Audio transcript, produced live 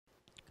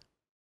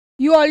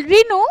You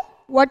already know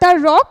what are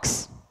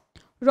rocks.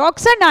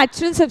 Rocks are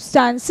natural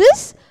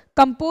substances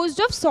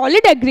composed of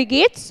solid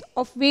aggregates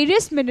of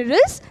various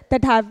minerals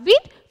that have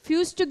been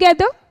fused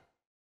together.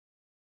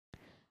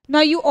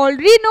 Now you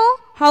already know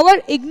how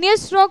are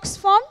igneous rocks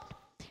formed.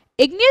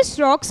 Igneous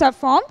rocks are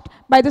formed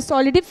by the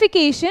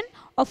solidification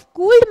of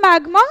cooled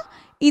magma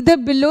either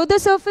below the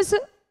surface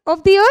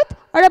of the earth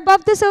or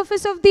above the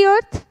surface of the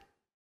earth.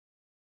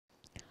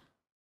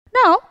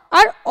 Now,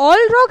 are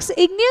all rocks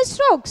igneous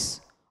rocks?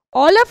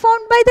 All are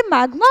formed by the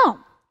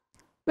magma.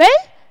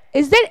 Well,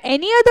 is there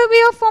any other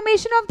way of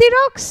formation of the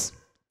rocks?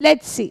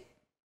 Let's see.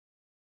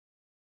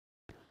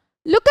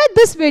 Look at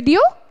this video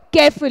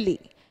carefully.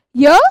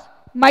 Here,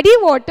 muddy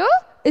water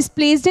is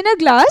placed in a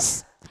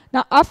glass.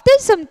 Now, after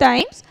some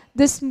time,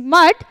 this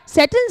mud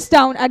settles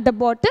down at the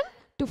bottom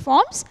to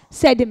form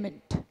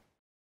sediment.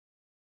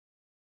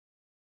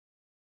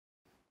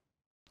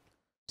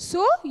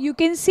 So, you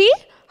can see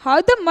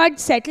how the mud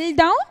settled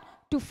down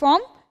to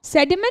form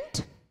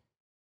sediment.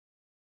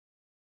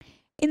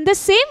 In the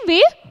same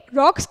way,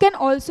 rocks can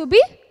also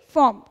be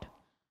formed.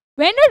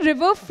 When a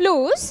river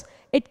flows,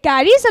 it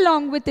carries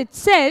along with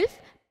itself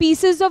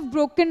pieces of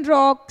broken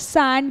rock,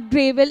 sand,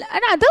 gravel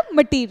and other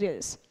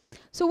materials.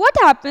 So what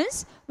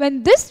happens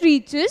when this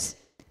reaches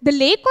the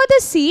lake or the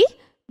sea,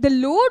 the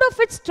load of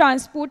its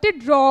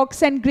transported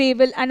rocks and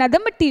gravel and other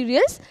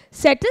materials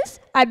settles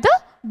at the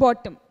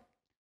bottom.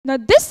 Now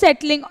this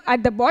settling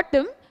at the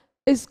bottom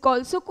is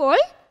also called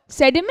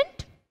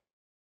sediment.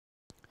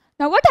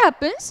 Now what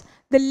happens?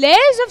 The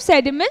layers of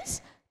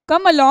sediments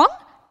come along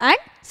and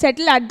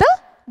settle at the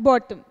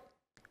bottom.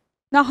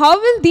 Now how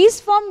will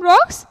these form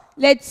rocks?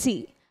 Let's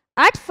see.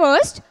 At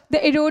first,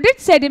 the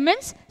eroded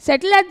sediments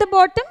settle at the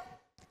bottom.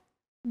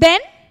 Then,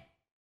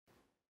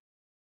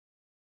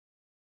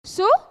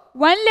 so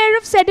one layer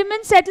of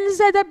sediment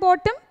settles at the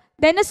bottom,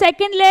 then a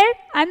second layer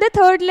and the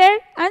third layer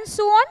and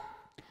so on.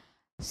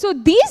 So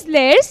these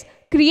layers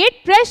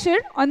create pressure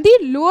on the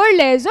lower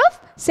layers of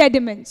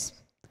sediments.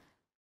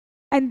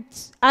 And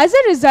as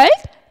a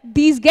result,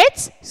 these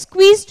get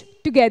squeezed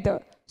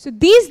together. So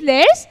these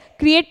layers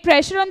create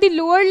pressure on the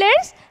lower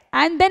layers,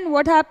 and then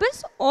what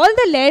happens? All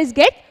the layers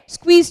get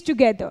squeezed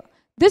together.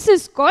 This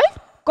is called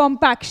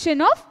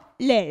compaction of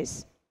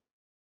layers.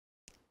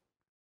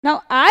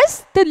 Now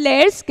as the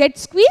layers get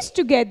squeezed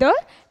together,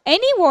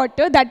 any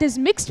water that is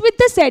mixed with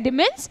the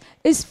sediments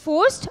is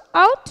forced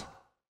out.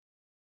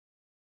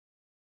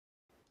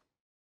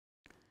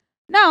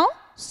 Now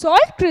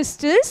salt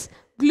crystals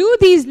glue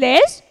these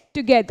layers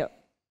together.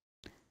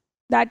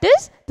 That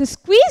is, the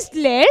squeezed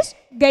layers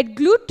get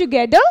glued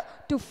together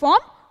to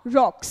form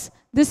rocks.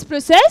 This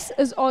process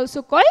is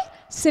also called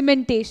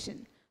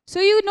cementation. So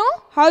you know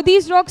how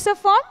these rocks are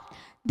formed?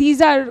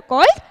 These are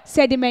called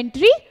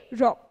sedimentary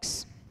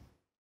rocks.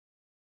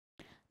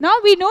 Now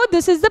we know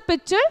this is the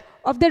picture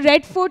of the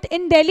Red Fort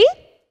in Delhi.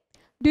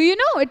 Do you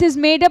know it is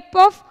made up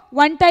of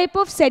one type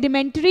of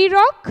sedimentary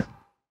rock?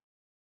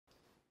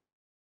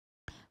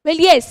 Well,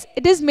 yes,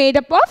 it is made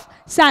up of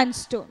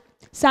sandstone.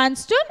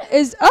 Sandstone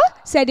is a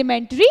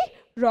sedimentary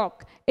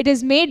rock. It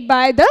is made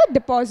by the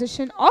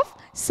deposition of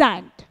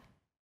sand.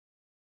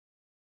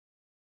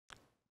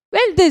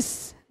 Well,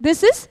 this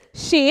is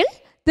shale.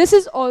 This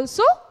is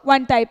also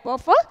one type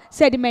of a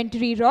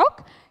sedimentary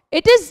rock.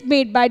 It is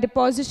made by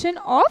deposition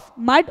of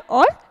mud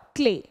or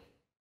clay.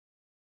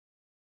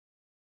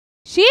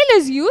 Shale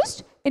is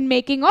used in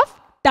making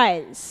of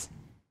tiles.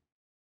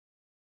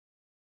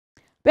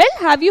 Well,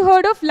 have you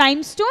heard of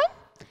limestone?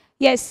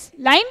 Yes,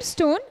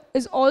 limestone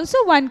is also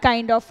one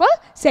kind of a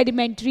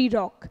sedimentary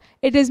rock.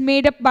 It is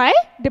made up by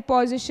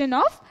deposition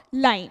of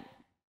lime.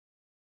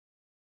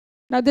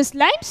 Now this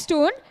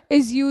limestone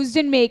is used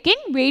in making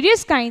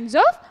various kinds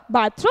of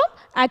bathroom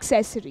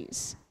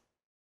accessories.